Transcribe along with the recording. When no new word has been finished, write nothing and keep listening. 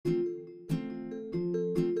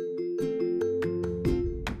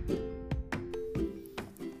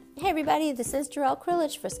everybody, this is Jarrell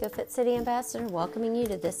Krillich, Frisco Fit City Ambassador, welcoming you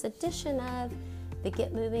to this edition of the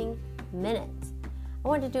Get Moving Minute. I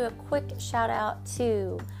wanted to do a quick shout out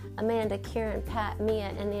to Amanda, Karen, Pat,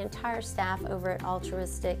 Mia, and the entire staff over at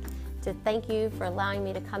Altruistic to thank you for allowing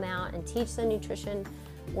me to come out and teach the nutrition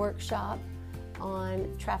workshop on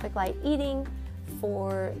traffic light eating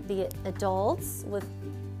for the adults with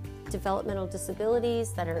developmental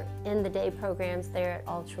disabilities that are in the day programs there at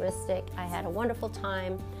Altruistic. I had a wonderful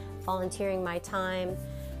time volunteering my time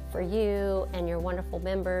for you and your wonderful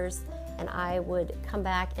members, and I would come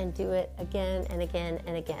back and do it again and again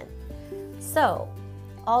and again. So,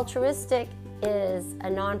 Altruistic is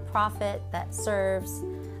a nonprofit that serves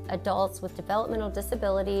adults with developmental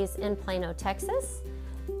disabilities in Plano, Texas.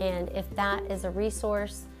 And if that is a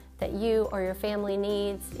resource that you or your family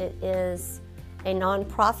needs, it is a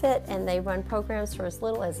nonprofit, and they run programs for as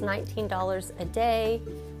little as $19 a day.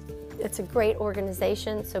 It's a great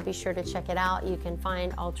organization, so be sure to check it out. You can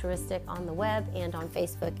find Altruistic on the web and on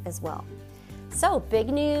Facebook as well. So, big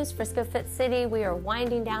news, Frisco Fit City, we are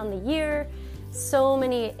winding down the year. So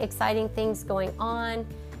many exciting things going on.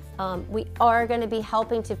 We are going to be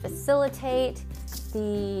helping to facilitate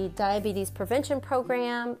the diabetes prevention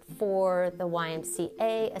program for the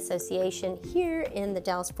YMCA Association here in the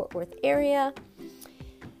Dallas-Fort Worth area.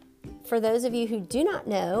 For those of you who do not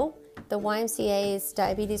know, the YMCA's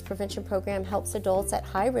diabetes prevention program helps adults at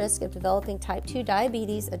high risk of developing type 2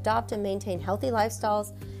 diabetes adopt and maintain healthy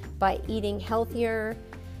lifestyles by eating healthier,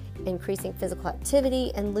 increasing physical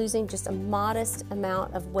activity, and losing just a modest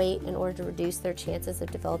amount of weight in order to reduce their chances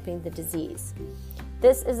of developing the disease.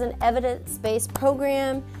 This is an evidence-based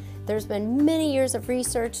program. There's been many years of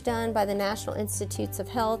research done by the National Institutes of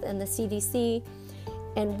Health and the CDC,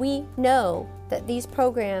 and we know that these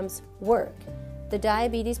programs work. The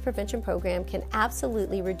diabetes prevention program can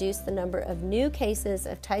absolutely reduce the number of new cases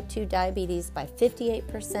of type 2 diabetes by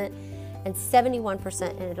 58% and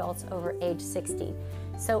 71% in adults over age 60.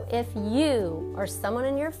 So if you or someone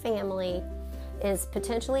in your family is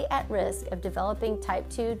potentially at risk of developing type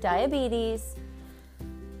 2 diabetes,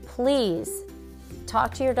 please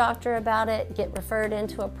talk to your doctor about it, get referred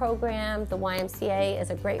into a program. The YMCA is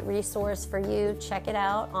a great resource for you. Check it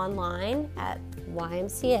out online at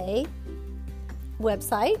YMCA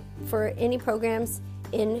website for any programs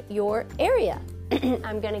in your area.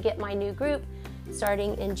 I'm going to get my new group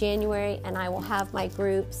starting in January, and I will have my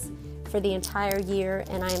groups for the entire year,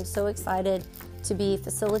 and I am so excited to be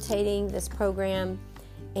facilitating this program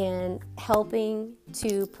and helping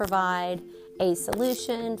to provide a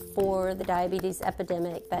solution for the diabetes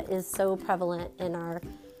epidemic that is so prevalent in our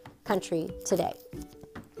country today.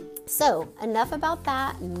 So, enough about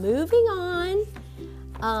that. Moving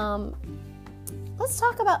on, let's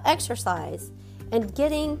talk about exercise and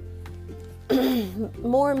getting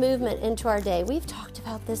more movement into our day. We've talked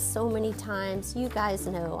about this so many times. You guys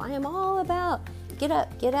know I am all about get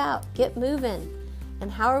up, get out, get moving.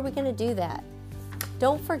 And how are we going to do that?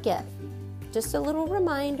 Don't forget, just a little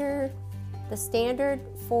reminder, the standard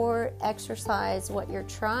for exercise, what you're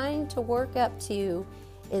trying to work up to,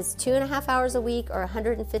 is 2.5 hours a week or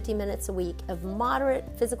 150 minutes a week of moderate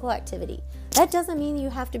physical activity. That doesn't mean you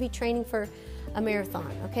have to be training for a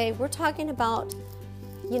marathon, okay? We're talking about,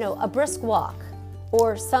 a brisk walk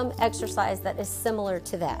or some exercise that is similar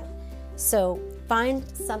to that. So find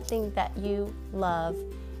something that you love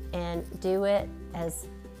and do it as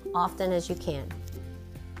often as you can.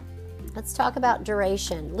 Let's talk about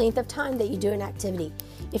duration, length of time that you do an activity.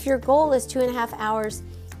 If your goal is 2.5 hours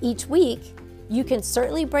each week, you can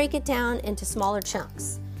certainly break it down into smaller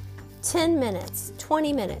chunks. 10 minutes,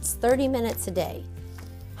 20 minutes, 30 minutes a day.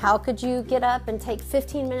 How could you get up and take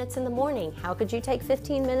 15 minutes in the morning? How could you take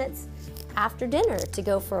 15 minutes after dinner to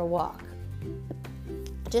go for a walk?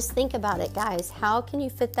 Just think about it, guys. How can you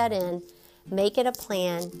fit that in, make it a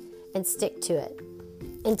plan, and stick to it?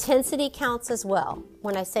 Intensity counts as well.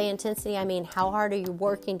 When I say intensity, I mean how hard are you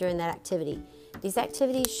working during that activity? These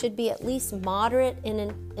activities should be at least moderate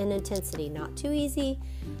in intensity, not too easy,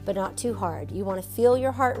 but not too hard. You want to feel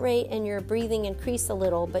your heart rate and your breathing increase a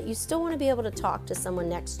little, but you still want to be able to talk to someone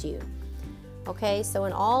next to you. Okay, so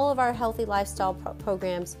in all of our healthy lifestyle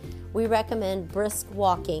programs, we recommend brisk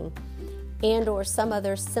walking and or some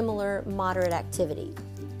other similar moderate activity.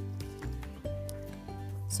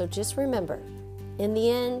 So just remember, in the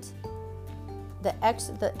end, the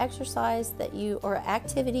exercise that you, or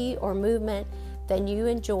activity or movement that you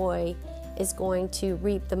enjoy, is going to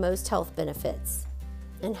reap the most health benefits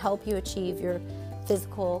and help you achieve your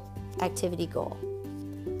physical activity goal.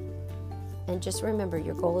 And just remember,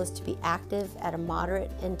 your goal is to be active at a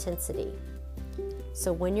moderate intensity.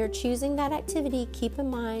 So when you're choosing that activity, keep in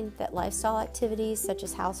mind that lifestyle activities such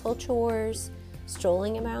as household chores,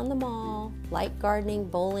 strolling around the mall, light gardening,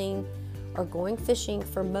 bowling, or going fishing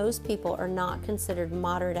for most people are not considered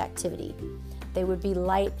moderate activity. They would be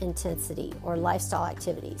light intensity or lifestyle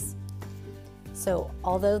activities. So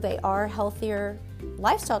although they are healthier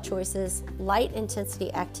lifestyle choices, light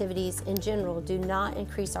intensity activities in general do not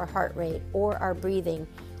increase our heart rate or our breathing,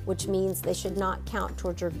 which means they should not count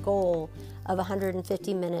towards your goal of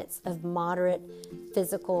 150 minutes of moderate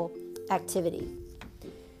physical activity.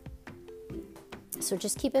 So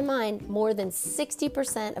just keep in mind, more than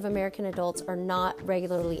 60% of American adults are not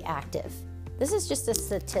regularly active. This is just a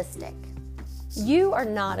statistic. You are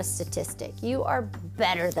not a statistic. You are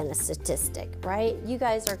better than a statistic, right? You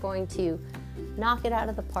guys are going to knock it out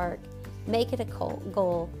of the park, make it a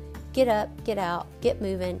goal, get up, get out, get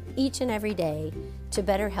moving each and every day to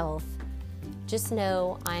better health. Just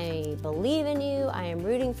know I believe in you. I am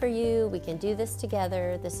rooting for you. We can do this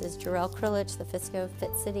together. This is Jarrell Krilich, the Frisco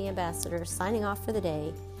Fit City Ambassador, signing off for the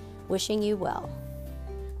day, wishing you well.